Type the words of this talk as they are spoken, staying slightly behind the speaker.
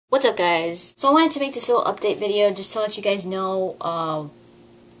What's up, guys? So I wanted to make this little update video just to let you guys know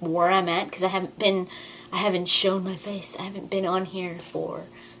where I'm at, because I haven't shown my face. I haven't been on here for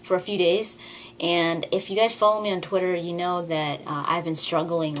a few days. And if you guys follow me on Twitter, you know that I've been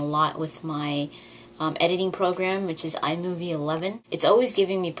struggling a lot with my editing program, which is iMovie 11. It's always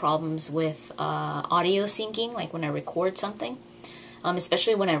giving me problems with audio syncing, like when I record something.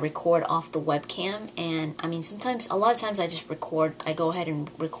 Especially when I record off the webcam. And I mean, a lot of times I go ahead and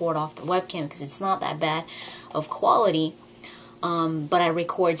record off the webcam because it's not that bad of quality, but I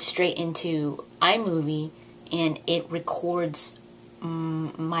record straight into iMovie and it records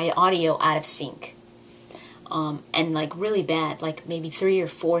my audio out of sync, and like really bad, like maybe 3 or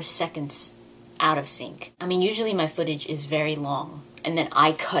 4 seconds out of sync. I mean, usually my footage is very long and then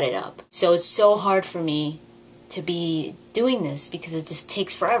I cut it up, so it's so hard for me to be doing this because it just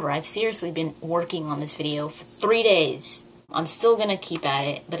takes forever. I've seriously been working on this video for 3 days. I'm still gonna keep at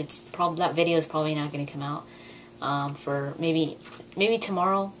it, but that video is probably not gonna come out for maybe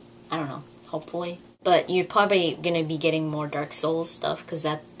tomorrow. I don't know, hopefully. But you're probably gonna be getting more Dark Souls stuff because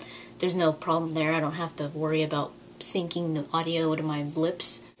there's no problem there. I don't have to worry about syncing the audio to my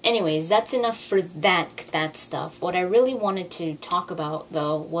lips. Anyways, that's enough for that stuff. What I really wanted to talk about,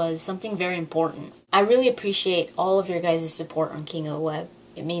 though, was something very important. I really appreciate all of your guys' support on King of the Web.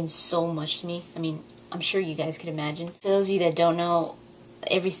 It means so much to me. I mean, I'm sure you guys could imagine. For those of you that don't know,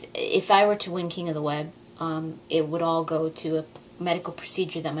 if I were to win King of the Web, it would all go to a medical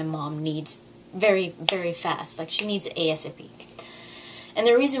procedure that my mom needs very, very fast. Like, she needs it ASAP. And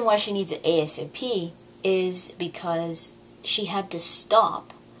the reason why she needs it ASAP is because she had to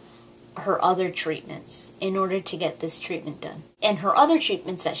stop her other treatments in order to get this treatment done. And her other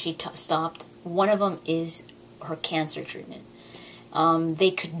treatments that she stopped, one of them is her cancer treatment.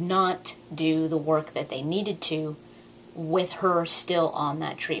 They could not do the work that they needed to with her still on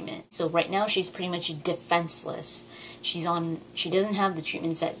that treatment. So right now she's pretty much defenseless. She doesn't have the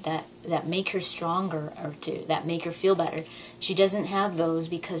treatments that make her stronger or that make her feel better. She doesn't have those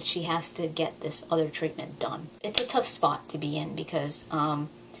because she has to get this other treatment done. It's a tough spot to be in because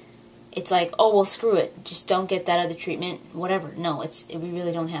it's like, oh, well, screw it. Just don't get that other treatment, whatever. No, we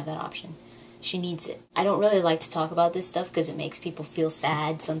really don't have that option. She needs it. I don't really like to talk about this stuff because it makes people feel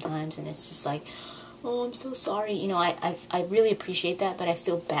sad sometimes, and it's just like, oh, I'm so sorry. You know, I really appreciate that, but I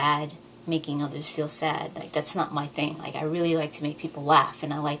feel bad making others feel sad. Like, that's not my thing. Like, I really like to make people laugh,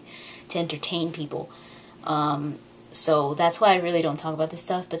 and I like to entertain people. So that's why I really don't talk about this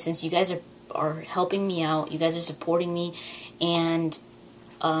stuff. But since you guys are helping me out, you guys are supporting me, and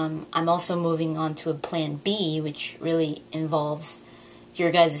I'm also moving on to a plan B, which really involves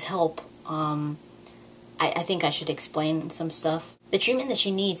your guys' help. I think I should explain some stuff. The treatment that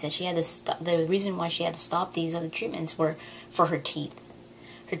she needs, the reason why she had to stop these other treatments were for her teeth.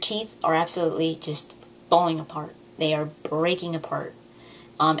 Her teeth are absolutely just falling apart. They are breaking apart.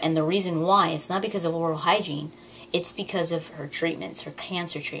 And the reason why, it's not because of oral hygiene, it's because of her treatments, her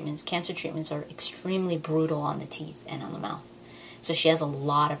cancer treatments. Cancer treatments are extremely brutal on the teeth and on the mouth. So she has a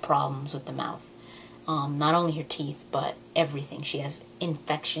lot of problems with the mouth. Not only her teeth, but everything. She has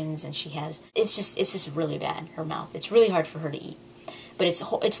infections, and it's just really bad, her mouth. It's really hard for her to eat. But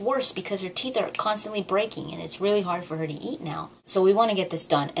it's worse because her teeth are constantly breaking, and it's really hard for her to eat now. So we want to get this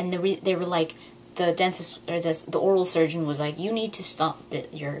done. And they were like, the dentist, or the oral surgeon was like, you need to stop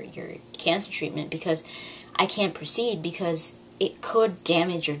your cancer treatment because I can't proceed because it could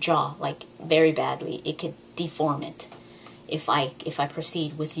damage your jaw, like, very badly. It could deform it if I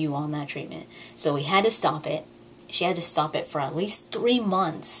proceed with you on that treatment. So we had to stop it. She had to stop it for at least 3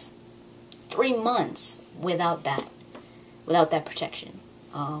 months. 3 months without that protection.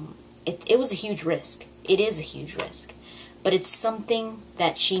 It was a huge risk. It is a huge risk. But it's something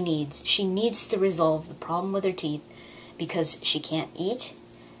that she needs. She needs to resolve the problem with her teeth because she can't eat,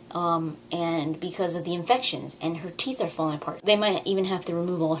 and because of the infections, and her teeth are falling apart. They might even have to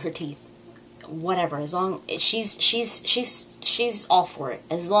remove all her teeth. Whatever, as long she's all for it,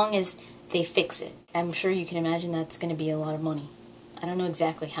 as long as they fix it. I'm sure you can imagine that's going to be a lot of money. I don't know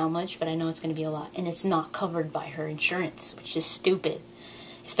exactly how much, but I know it's going to be a lot, and it's not covered by her insurance, which is stupid.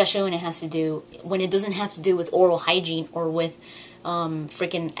 Especially when it doesn't have to do with oral hygiene or with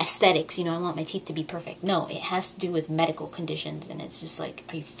freaking aesthetics. You know, I want my teeth to be perfect. No, it has to do with medical conditions, and it's just like,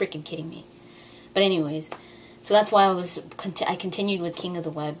 are you freaking kidding me? But anyways, so that's why I continued with King of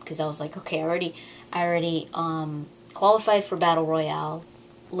the Web, because I was like, okay, I already qualified for Battle Royale.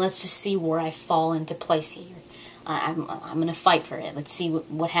 Let's just see where I fall into place here. I'm gonna fight for it. Let's see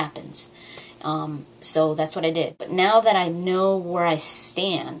what happens. So that's what I did. But now that I know where I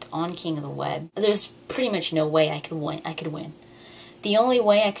stand on King of the Web, there's pretty much no way I could win. The only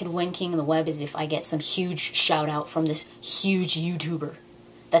way I could win King of the Web is if I get some huge shout out from this huge YouTuber.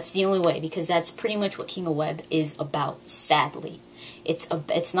 That's the only way, because that's pretty much what King of Web is about, sadly.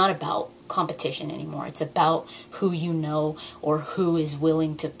 It's not about competition anymore. It's about who you know or who is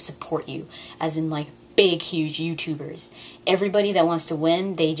willing to support you, as in like big huge YouTubers. Everybody that wants to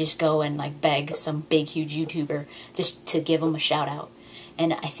win, they just go and like beg some big huge YouTuber just to give them a shout out.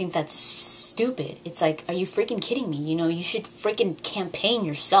 And I think that's stupid. It's like, are you freaking kidding me? You know, you should freaking campaign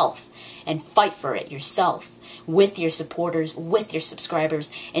yourself and fight for it yourself with your supporters, with your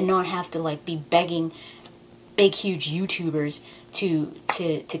subscribers, and not have to like be begging big huge YouTubers to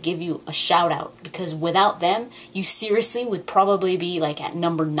give you a shout out, because without them you seriously would probably be like at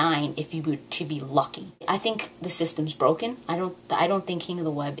number 9 if you were to be lucky. I think the system's broken. I don't think King of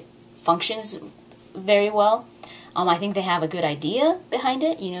the Web functions very well. I think they have a good idea behind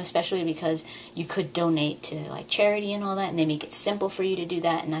it, you know, especially because you could donate to like charity and all that, and they make it simple for you to do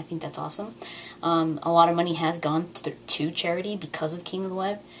that, and I think that's awesome. A lot of money has gone to charity because of King of the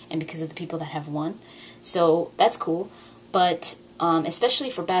Web and because of the people that have won, so that's cool. But especially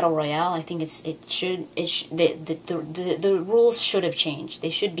for Battle Royale, I think the rules should have changed. They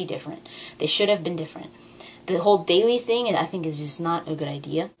should be different. They should have been different. The whole daily thing, I think, is just not a good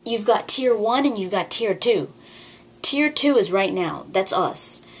idea. You've got Tier 1 and you've got Tier 2. Tier 2 is right now. That's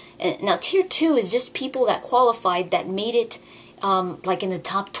us. Now, Tier 2 is just people that qualified that made it like in the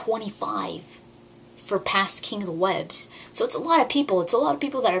top 25 for past King of the Webs. So it's a lot of people. It's a lot of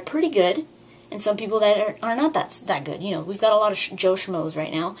people that are pretty good, and some people that are not that good. You know, we've got a lot of Joe Schmoes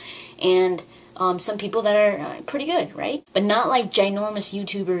right now, and some people that are pretty good, right? But not like ginormous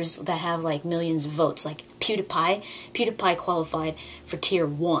YouTubers that have like millions of votes, like PewDiePie. PewDiePie qualified for Tier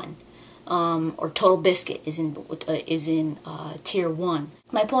 1. Or Total Biscuit is in Tier 1.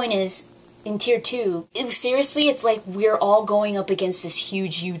 My point is, in Tier 2, seriously, it's like we're all going up against this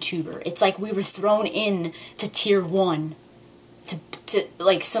huge YouTuber. It's like we were thrown in to Tier 1 to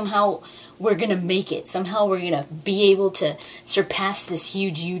like somehow we're gonna make it. Somehow we're gonna be able to surpass this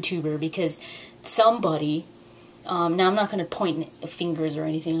huge YouTuber because somebody, now I'm not gonna point fingers or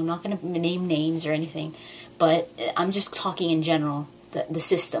anything, I'm not gonna name names or anything, but I'm just talking in general, the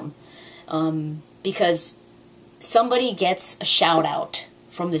system. Because somebody gets a shout out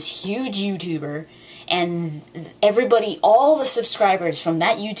from this huge YouTuber, and everybody, all the subscribers from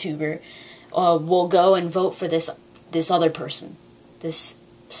that YouTuber, will go and vote for this other person, this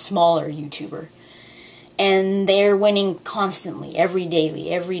smaller YouTuber, and they're winning constantly, every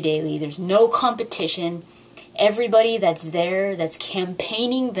daily. There's no competition. Everybody that's there, that's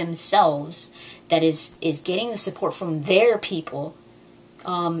campaigning themselves, that is getting the support from their people,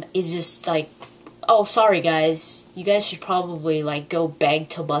 is just like, oh, sorry guys, you guys should probably like go beg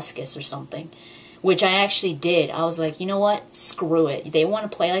Tobuscus or something, which I actually did. I was like, you know what, screw it, they want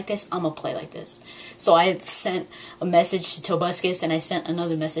to play like this, I'm gonna play like this. So I sent a message to Tobuscus and I sent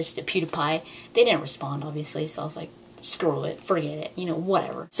another message to PewDiePie. They didn't respond, obviously, so I was like, screw it, forget it, you know,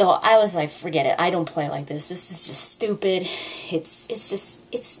 whatever. So I was like, forget it, I don't play like this is just stupid.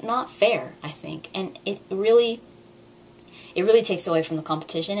 It's not fair, I think, and it really takes away from the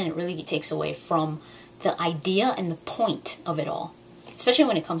competition, and it really takes away from the idea and the point of it all. Especially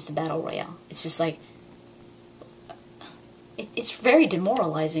when it comes to Battle Royale. It's just like, it's very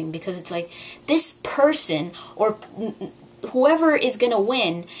demoralizing, because it's like, this person, or whoever is going to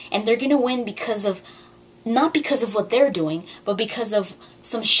win, and they're going to win because of, not because of what they're doing, but because of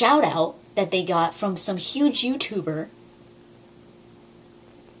some shout out that they got from some huge YouTuber.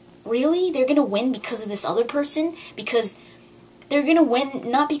 Really? They're going to win because of this other person? Because they're gonna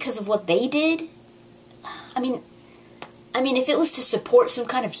win not because of what they did? I mean, if it was to support some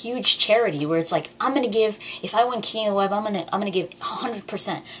kind of huge charity where it's like, I'm gonna give, if I win King of the Web, I'm gonna give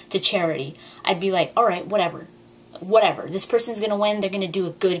 100% to charity, I'd be like, all right, whatever. This person's gonna win. They're gonna do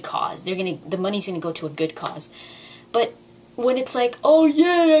a good cause. The money's gonna go to a good cause. But when it's like, oh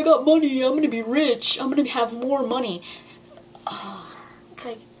yeah, I got money, I'm gonna be rich, I'm gonna have more money. It's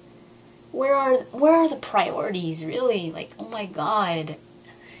like, where are the priorities, really? Like, oh my god.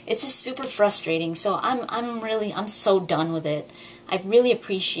 It's just super frustrating. So I'm so done with it. I really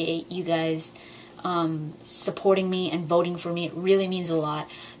appreciate you guys supporting me and voting for me. It really means a lot.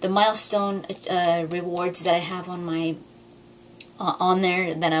 The milestone rewards that I have on my on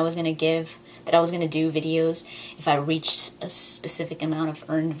there that I was gonna do videos if I reached a specific amount of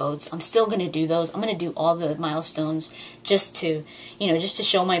earned votes. I'm still gonna do those. I'm gonna do all the milestones just to, just to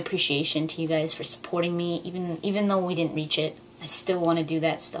show my appreciation to you guys for supporting me, even though we didn't reach it. I still want to do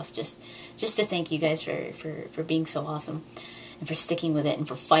that stuff just to thank you guys for being so awesome, and for sticking with it, and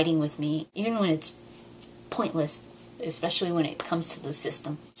for fighting with me even when it's pointless. especially when it comes to the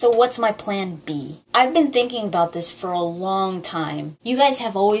system. So what's my plan B? I've been thinking about this for a long time. You guys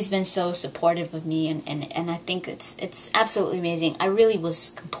have always been so supportive of me, and I think it's absolutely amazing. I really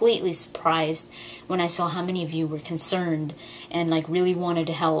was completely surprised when I saw how many of you were concerned and like really wanted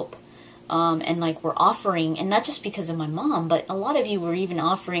to help. And like were offering, and not just because of my mom, but a lot of you were even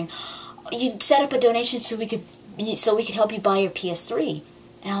offering, you'd set up a donation so we could help you buy your PS3.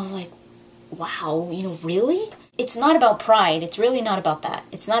 And I was like, wow, really? It's not about pride. It's really not about that.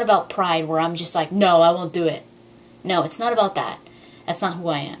 It's not about pride where I'm just like, no, I won't do it. No, it's not about that. That's not who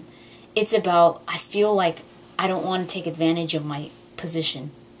I am. It's about, I feel like I don't want to take advantage of my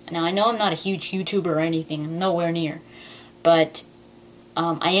position. Now, I know I'm not a huge YouTuber or anything. I'm nowhere near. But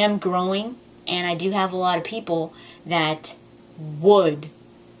I am growing, and I do have a lot of people that would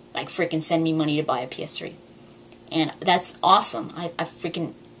like freaking send me money to buy a PS3. And that's awesome. I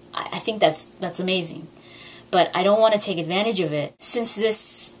think that's amazing. But I don't want to take advantage of it, since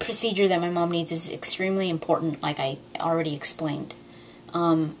this procedure that my mom needs is extremely important, like I already explained.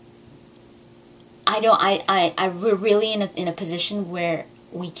 We're really in a position where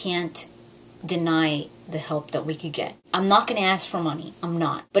we can't deny the help that we could get. I'm not going to ask for money. I'm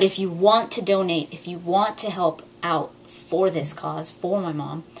not. But if you want to donate, if you want to help out for this cause, for my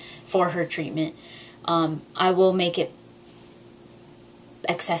mom, for her treatment, I will make it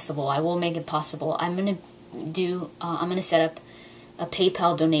accessible. I will make it possible. I'm going to set up a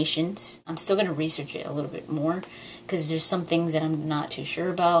PayPal donations. I'm still going to research it a little bit more, because there's some things that I'm not too sure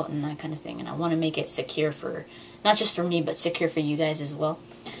about and that kind of thing. And I want to make it secure for, not just for me, but secure for you guys as well.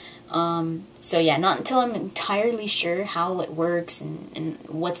 So yeah, not until I'm entirely sure how it works and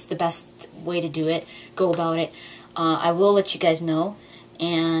what's the best way to do it, go about it, I will let you guys know,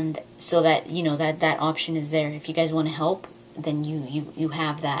 and so that, that option is there. If you guys want to help, then you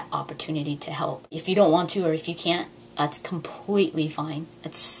have that opportunity to help. If you don't want to, or if you can't, that's completely fine.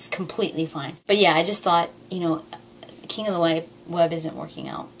 That's completely fine. But yeah, I just thought, King of the Web isn't working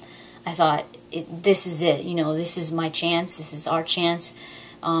out. I thought, this is it. This is my chance. This is our chance.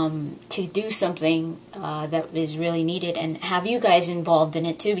 To do something that is really needed, and have you guys involved in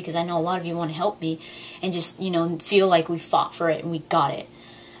it too, because I know a lot of you want to help me and just feel like we fought for it and we got it,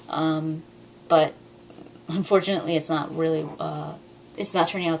 but unfortunately it's not really it's not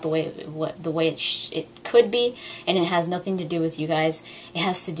turning out the way it could be, and it has nothing to do with you guys. It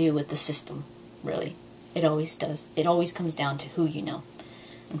has to do with the system, really. It always does. It always comes down to who you know,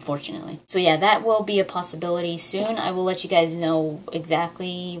 unfortunately. So yeah, that will be a possibility soon. I will let you guys know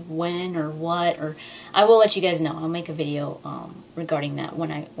exactly when or what, or I will let you guys know. I'll make a video regarding that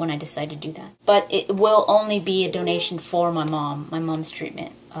when I decide to do that. But it will only be a donation for my mom's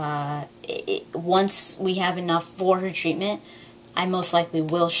treatment. Once we have enough for her treatment, I most likely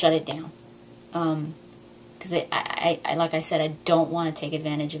will shut it down. Because I like I said, I don't want to take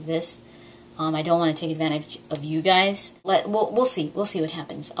advantage of this. I don't want to take advantage of you guys. We'll see. We'll see what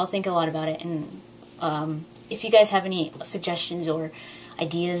happens. I'll think a lot about it, and if you guys have any suggestions or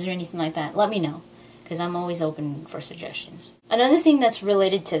ideas or anything like that, let me know, because I'm always open for suggestions. Another thing that's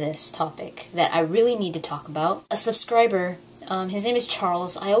related to this topic that I really need to talk about, a subscriber, his name is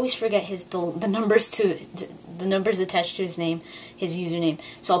Charles. I always forget the numbers attached to his name, his username.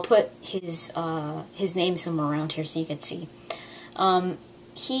 So I'll put his name somewhere around here so you can see.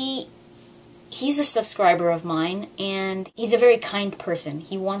 He's a subscriber of mine, and he's a very kind person.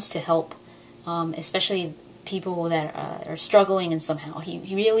 He wants to help, especially people that are struggling, and somehow he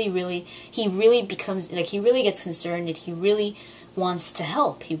really becomes, like, he really gets concerned, and he really wants to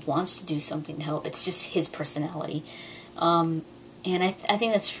help. He wants to do something to help. It's just his personality. And I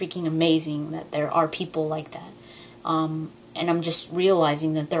think that's freaking amazing that there are people like that. And I'm just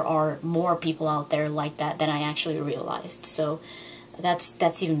realizing that there are more people out there like that than I actually realized. So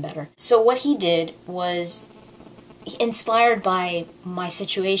that's even better. So what he did was, inspired by my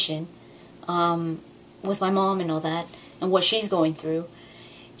situation with my mom and all that, and what she's going through,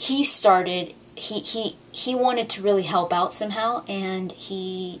 he wanted to really help out somehow, and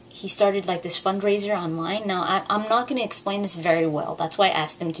he started like this fundraiser online. Now I'm not going to explain this very well. That's why I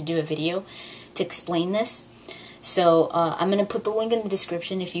asked him to do a video to explain this. So I'm going to put the link in the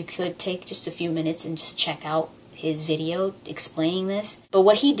description if you could take just a few minutes and just check out his video explaining this. But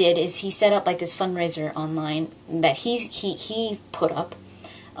what he did is he set up like this fundraiser online that he put up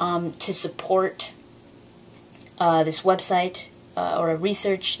to support this website or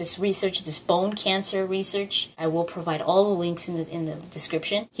this bone cancer research. I will provide all the links in the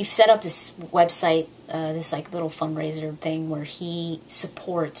description. He set up this website, this like little fundraiser thing where he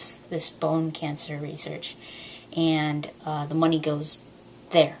supports this bone cancer research, and the money goes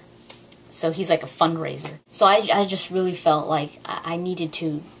there. So he's like a fundraiser. So I just really felt like I needed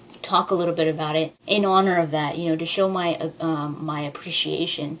to talk a little bit about it in honor of that, you know, to show my my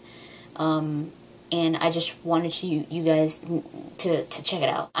appreciation. And I just wanted you guys to check it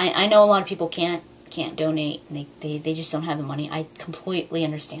out. I know a lot of people can't donate. They just don't have the money. I completely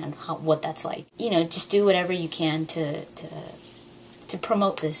understand what that's like. You know, just do whatever you can to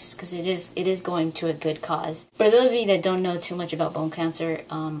promote this, because it is going to a good cause. For those of you that don't know too much about bone cancer,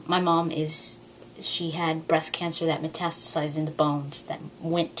 my mom she had breast cancer that metastasized in the bones, that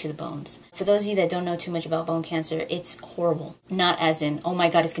went to the bones. For those of you that don't know too much about bone cancer, it's horrible. Not as in, oh my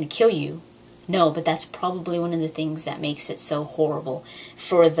god, it's going to kill you. No, but that's probably one of the things that makes it so horrible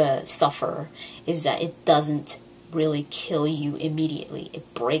for the sufferer, is that it doesn't really kill you immediately.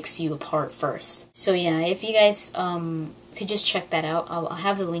 It breaks you apart first. So yeah, if you guys could just check that out. I'll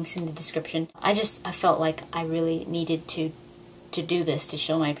have the links in the description. I felt like I really needed to do this, to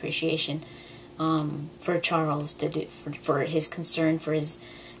show my appreciation for Charles, for his concern, for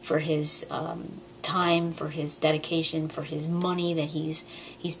his time, for his dedication, for his money that he's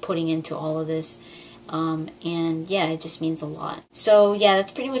putting into all of this. And yeah, it just means a lot. So yeah,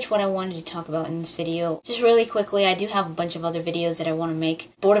 that's pretty much what I wanted to talk about in this video. Just really quickly, I do have a bunch of other videos that I want to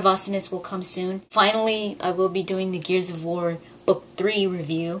make. Board of Awesomeness will come soon. Finally, I will be doing the Gears of War Book 3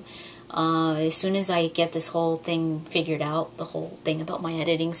 review. As soon as I get this whole thing figured out, the whole thing about my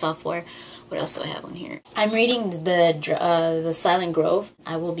editing software. What else do I have on here? I'm reading the Silent Grove.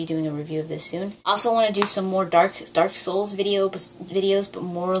 I will be doing a review of this soon. I also want to do some more Dark Souls videos, but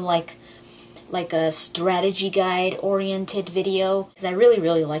more like a strategy guide oriented video, because I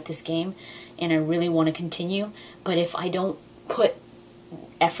really like this game and I really want to continue. But if I don't put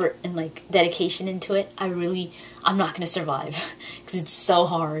effort and like dedication into it, I'm not going to survive, because it's so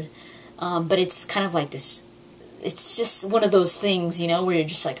hard. But it's kind of like this, it's just one of those things, you know, where you're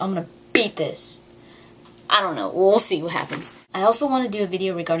just like, I'm going to beat this. I don't know. We'll see what happens. I also want to do a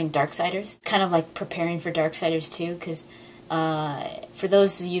video regarding Darksiders. Kind of like preparing for Darksiders 2, because for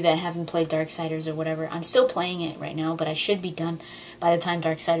those of you that haven't played Darksiders or whatever, I'm still playing it right now, but I should be done by the time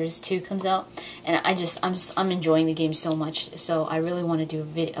Darksiders 2 comes out. And I'm enjoying the game so much, so I really want to do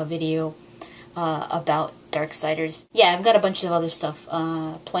a video about Darksiders. Yeah, I've got a bunch of other stuff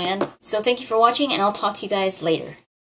planned. So thank you for watching, and I'll talk to you guys later.